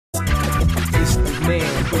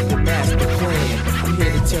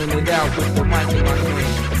turn it out with the mic in my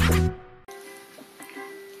hand.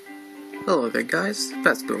 Hello there guys,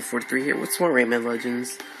 Fastbill43 here with some more Rayman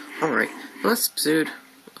Legends. Alright, last episode,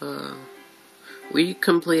 we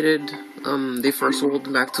completed, the first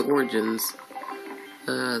world back to Origins.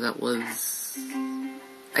 That was,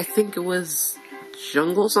 I think it was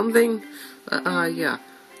Jungle something? Yeah.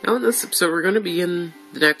 Now in this episode we're going to be in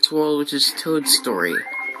the next world, which is Toad's Story.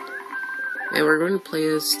 And we're going to play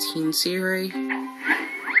as Teen C-Ray.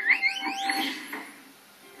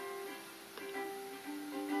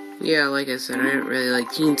 Yeah, like I said, I didn't really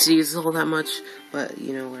like Teen C's all that much, but,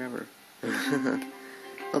 you know, whatever.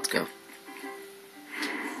 Let's go.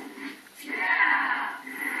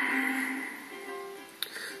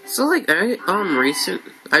 So, like, I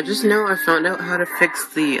just know I found out how to fix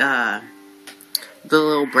the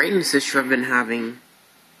little brightness issue I've been having.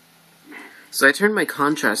 So I turned my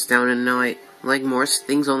contrast down, and now I like more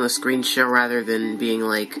things on the screen show rather than being,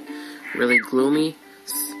 like, really gloomy.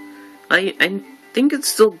 I think it's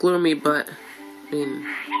still gloomy, but, I mean,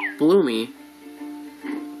 bloomy.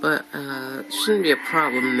 But, it shouldn't be a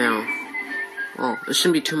problem now. Well, it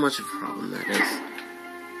shouldn't be too much of a problem, that is.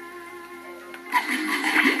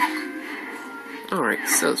 Alright,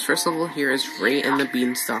 so this first level here is Ray and the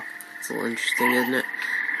Beanstalk. It's a little interesting, isn't it?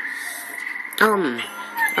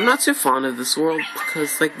 I'm not too fond of this world,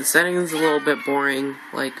 because, like, the setting is a little bit boring.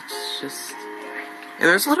 Like, it's just... And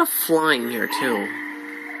there's a lot of flying here, too.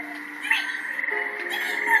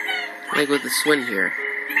 Like with the swing here.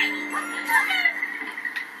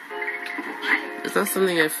 It's not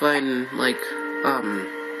something I find, like,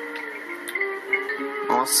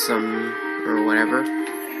 awesome, or whatever.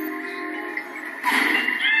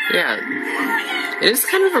 Yeah, it is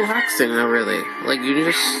kind of relaxing though, really. Like, you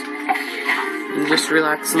just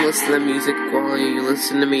relax and listen to the music while you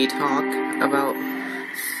listen to me talk about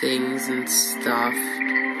things and stuff.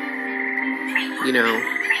 You know.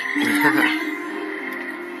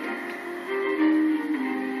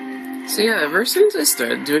 So yeah, ever since I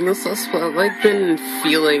started doing this Let's Play, I've, like, been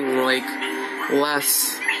feeling, like,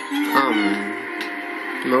 less,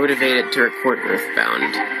 motivated to record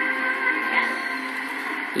Earthbound.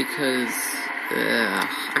 Because,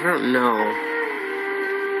 I don't know.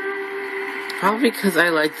 Probably because I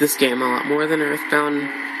like this game a lot more than Earthbound,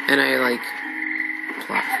 and I like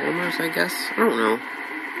platformers, I guess? I don't know.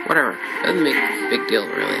 Whatever. Doesn't make a big deal,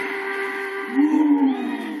 really.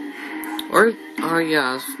 Or,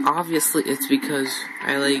 yeah, obviously it's because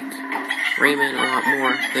I like Rayman a lot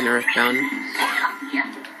more than Earthbound.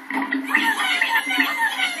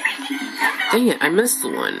 Dang it, I missed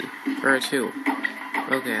one. Or two.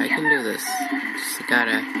 Okay, I can do this. Just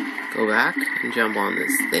gotta go back and jump on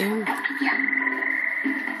this thing.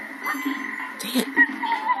 Dang it.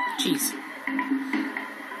 Jeez.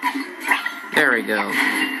 There we go.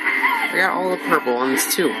 I got all the purple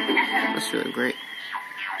ones too. That's really great.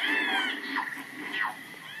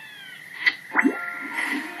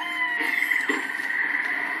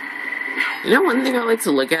 You know, one thing I like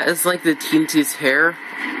to look at is, like, the Teensies' hair,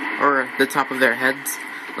 or the top of their heads.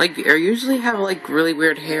 Like, they usually have, like, really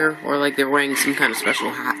weird hair, or, like, they're wearing some kind of special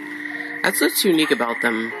hat. That's what's unique about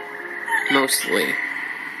them, mostly.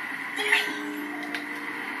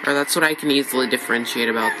 Or that's what I can easily differentiate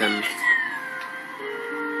about them.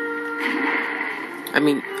 I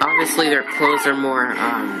mean, obviously their clothes are more,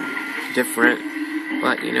 different,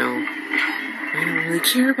 but, you know, I don't really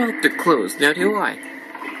care about their clothes, now do I?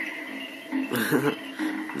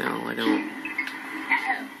 No, I don't.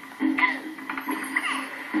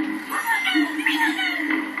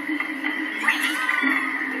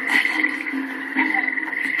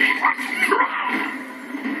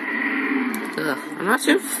 I'm not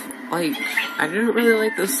too, like, I didn't really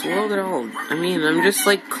like this world at all. I mean, I'm just,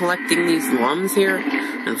 like, collecting these lums here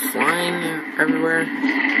and flying everywhere,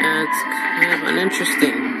 and it's kind of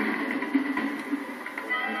uninteresting.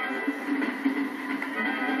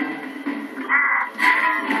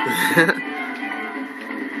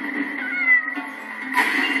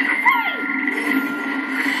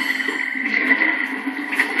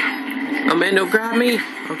 Amanda, grab me!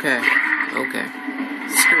 Okay.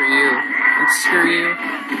 Screw you. And screw you.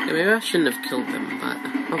 Yeah, maybe I shouldn't have killed them, but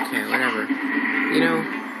okay, whatever. You know?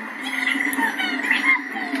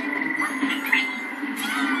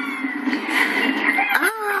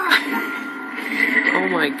 Ah! Oh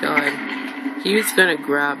my god. He was gonna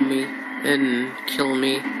grab me and kill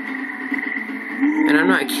me. And I'm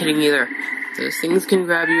not kidding either. Those things can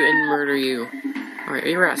grab you and murder you. Alright,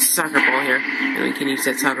 we're at a soccer ball here, and we can use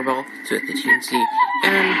that soccer ball to hit the TNT.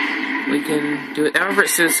 And we can do it ever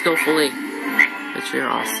so skillfully. Which you're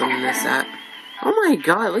awesomeness at. Oh my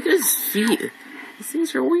god, look at his feet. These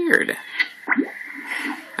things are weird.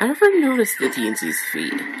 I never noticed the teensy's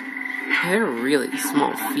feet. They're really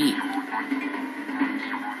small feet.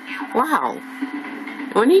 Wow.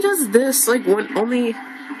 When he does this, like, he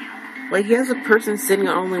has a person sitting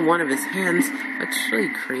on only one of his hands. That's really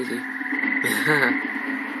crazy.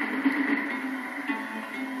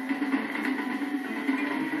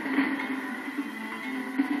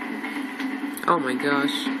 Oh my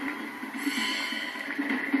gosh.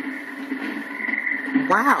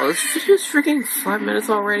 Wow, this video is freaking 5 minutes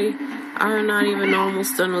already. I'm not even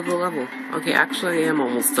almost done with the level. Okay, actually I am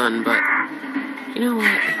almost done, but you know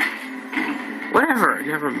what? Whatever,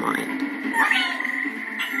 never mind.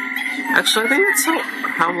 Actually, I think that's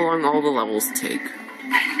how long all the levels take.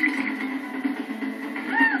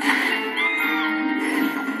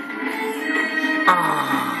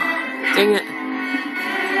 Ah, dang it.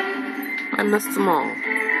 I missed them all.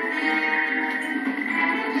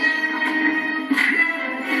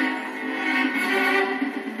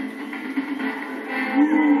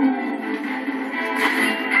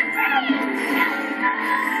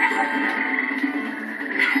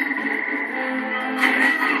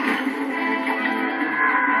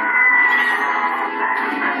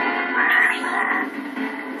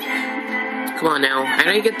 Come on now, I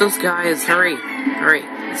gotta get those guys, hurry, hurry,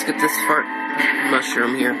 let's get this fart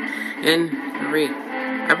mushroom here, in, hurry.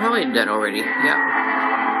 I'm probably dead already, yeah.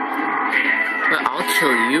 But I'll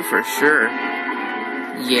kill you for sure.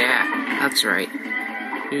 Yeah, that's right,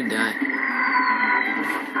 you die.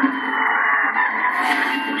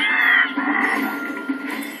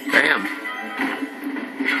 Bam.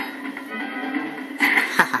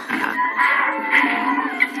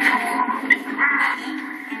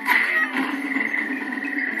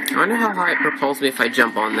 I wonder how high it propels me if I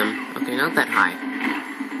jump on them. Okay, not that high.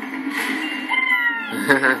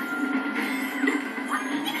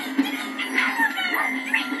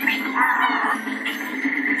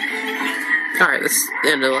 Alright, this is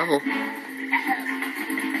the end of the level.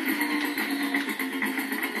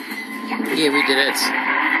 Yeah, we did it.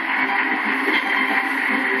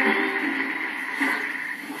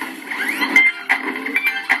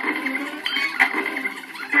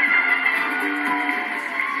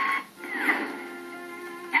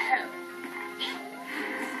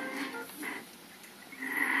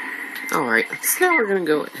 Alright, so now we're gonna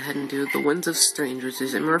go ahead and do the Winds of Strangers.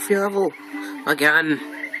 Is it Murphy level? Again.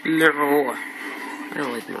 No. I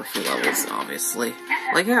don't like Murphy levels, obviously.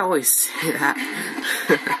 Like I always say that.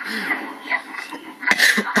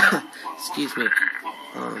 Excuse me.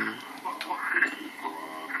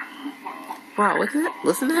 Wow, look at that.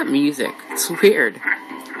 Listen to that music. It's weird.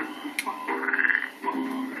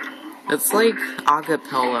 It's like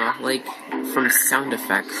acapella, like from sound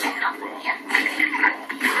effects.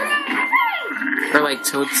 Or like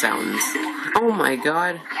toad sounds. Oh my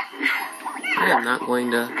god. I am not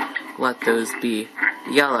going to let those be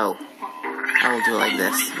yellow. I will do it like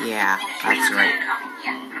this. Yeah, that's right.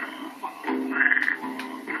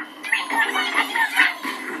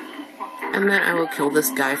 And then I will kill this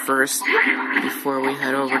guy first before we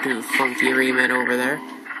head over to Funky Rayman over there.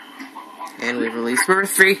 And we release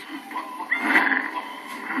Murphy.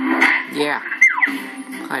 Yeah.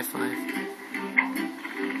 High five.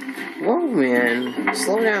 Whoa, man.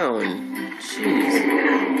 Slow down. Jeez.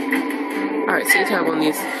 Alright, C-Type on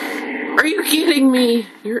these. Are you kidding me?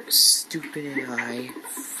 You're stupid AI.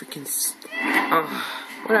 Freaking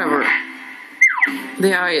whatever.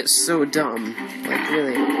 The AI is so dumb. Like,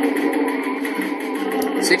 really.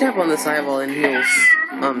 C-Type on this eyeball and he'll,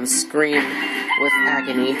 scream with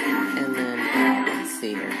agony. And then, let's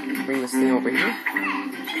see here. Bring this thing over here.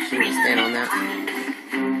 Should we stand on that?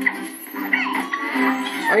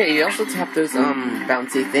 Oh yeah, you also tap those,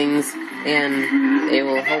 bouncy things, and they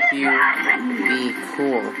will help you be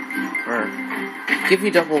cool. Or give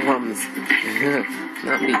you double rums.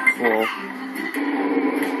 Not be cool.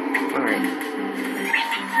 Alright.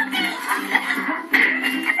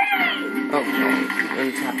 Okay,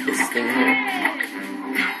 untap this thing here.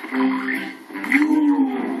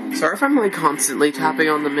 Sorry if I'm like constantly tapping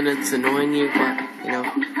on them and it's annoying you, but, you know,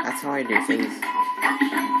 that's how I do things.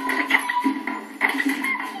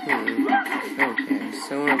 Okay,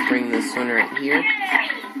 so I'm gonna bring this one right here.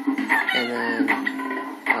 And then,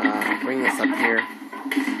 bring this up here.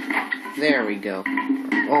 There we go.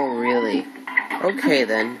 Oh, really? Okay,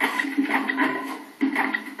 then.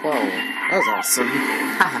 Whoa, that was awesome.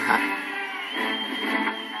 Hahaha.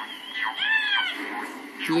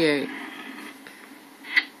 Yay.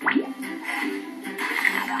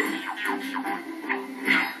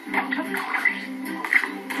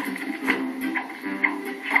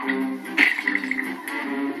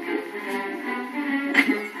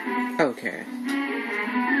 Okay.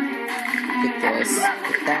 Get this,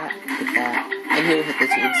 get that, and he'll hit the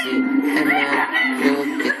TNC, and then he'll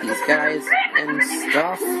get these guys and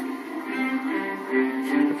stuff.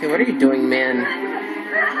 Okay, what are you doing, man?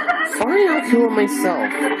 Fine, I'll kill him myself,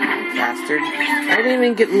 bastard. I didn't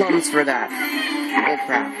even get lumps for that. Oh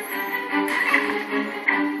crap.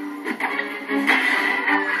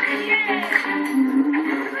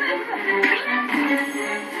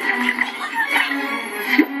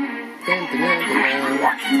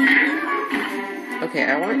 Okay,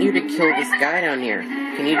 I want you to kill this guy down here.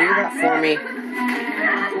 Can you do that for me?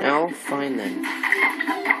 No? Fine then.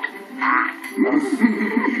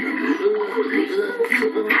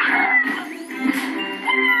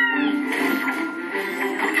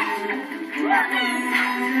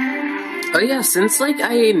 Oh yeah, since like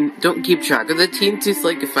I don't keep track of the TNTs,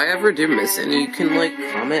 like if I ever do miss any, you can like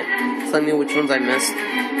comment, tell me which ones I missed.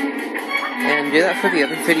 And do that for the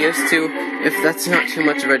other videos too, if that's not too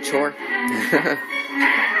much of a chore.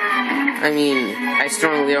 I mean, I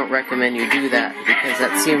strongly don't recommend you do that, because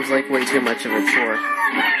that seems like way too much of a chore.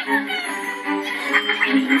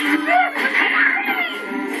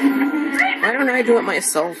 Why don't I do it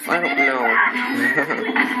myself? I don't know.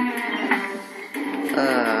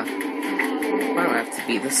 Why do I have to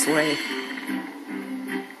be this way?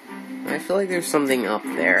 I feel like there's something up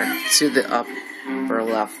there, to the upper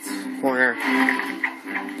left corner.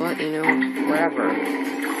 But, you know, whatever.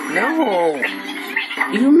 No!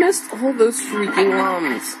 You missed all those freaking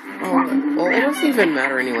lums! Oh, well, it doesn't even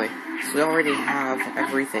matter anyway. So we already have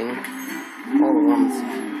everything. All the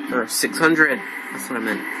lums. Or 600. That's what I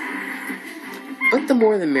meant. But the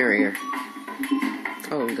more the merrier.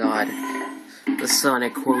 Oh god. The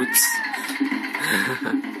Sonic quotes.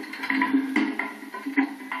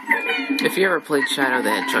 If you ever played Shadow the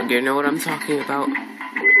Hedgehog, you know what I'm talking about.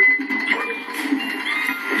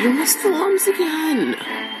 You missed the lums again!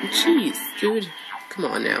 Jeez, dude. Come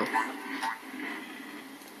on now.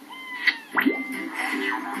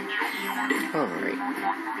 Alright.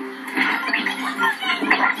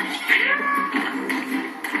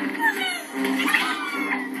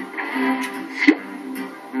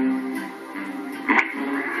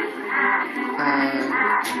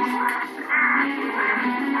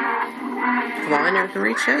 Come on, I can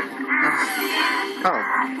reach it? Oh,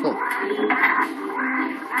 cool.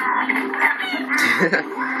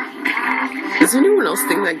 Does anyone else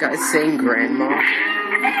think that guy's saying grandma?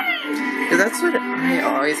 Because that's what I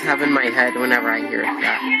always have in my head whenever I hear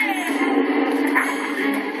that.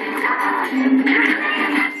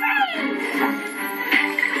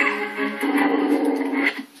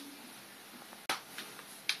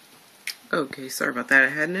 Okay, sorry about that. I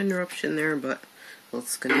had an interruption there, but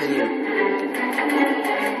let's continue.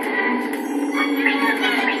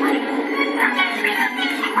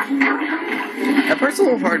 That part's a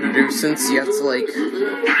little hard to do since you have to, like,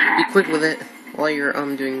 be quick with it while you're,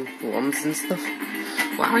 doing lums and stuff.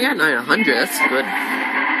 Wow, I got 900, that's good.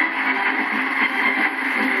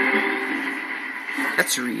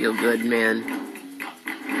 That's real good, man.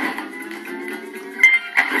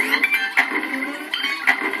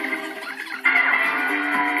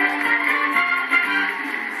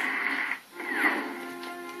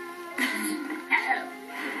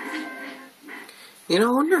 You know,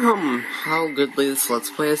 I wonder how goodly this Let's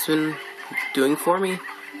Play has been doing for me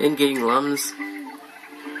in getting lums,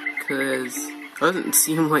 because it doesn't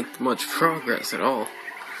seem like much progress at all.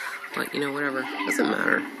 But, you know, whatever. Doesn't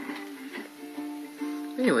matter.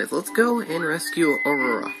 Anyways, let's go and rescue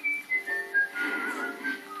Aurora.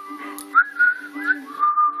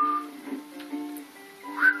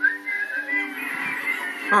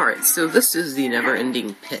 Alright, so this is the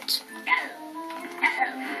never-ending pit.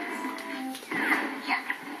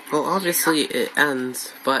 Well, obviously it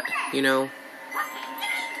ends, but, you know,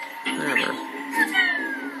 whatever.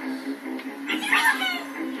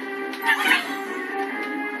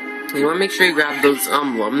 You want to make sure you grab those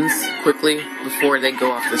lums quickly before they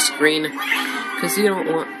go off the screen, because you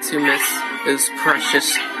don't want to miss those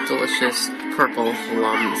precious, delicious purple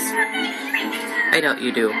lums. I doubt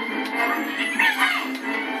you do.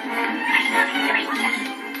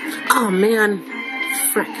 Oh man,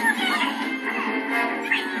 frick.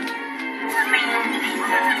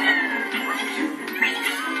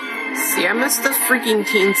 See, I missed the freaking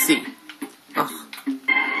teensy. Ugh.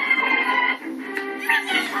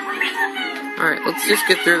 Alright, let's just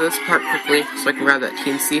get through this part quickly so I can grab that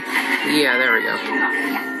teensy. Yeah, there we go.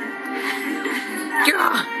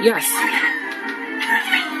 Yeah! Yes!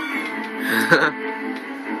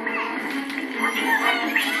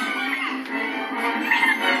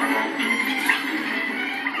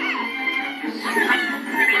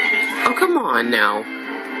 on now.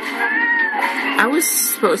 I was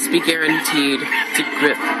supposed to be guaranteed to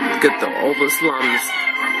get all the slums,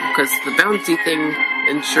 because the bounty thing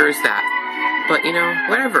ensures that. But, you know,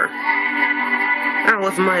 whatever. Now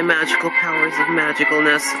with my magical powers of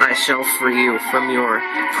magicalness, I shall free you from your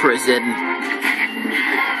prison.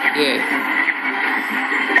 Yay.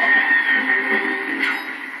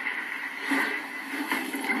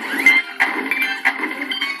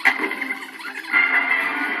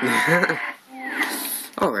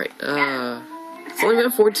 Alright, it's only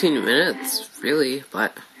been 14 minutes, really,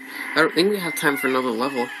 but I don't think we have time for another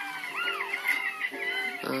level.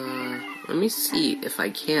 Let me see if I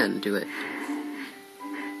can do it.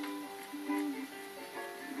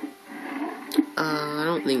 I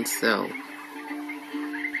don't think so.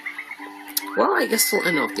 Well, I guess we'll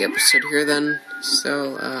end off the episode here then.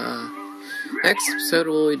 So, next episode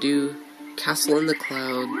we'll do Castle in the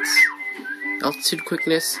Clouds, Altitude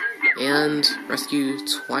Quickness, and Rescue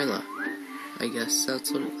Twyla. I guess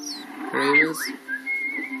that's what her name is.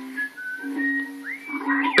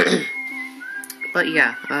 But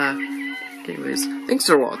yeah, anyways, thanks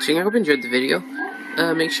for watching. I hope you enjoyed the video.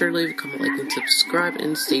 Make sure to leave a comment, like, and subscribe,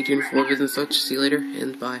 and stay tuned for more videos and such. See you later,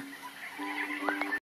 and bye.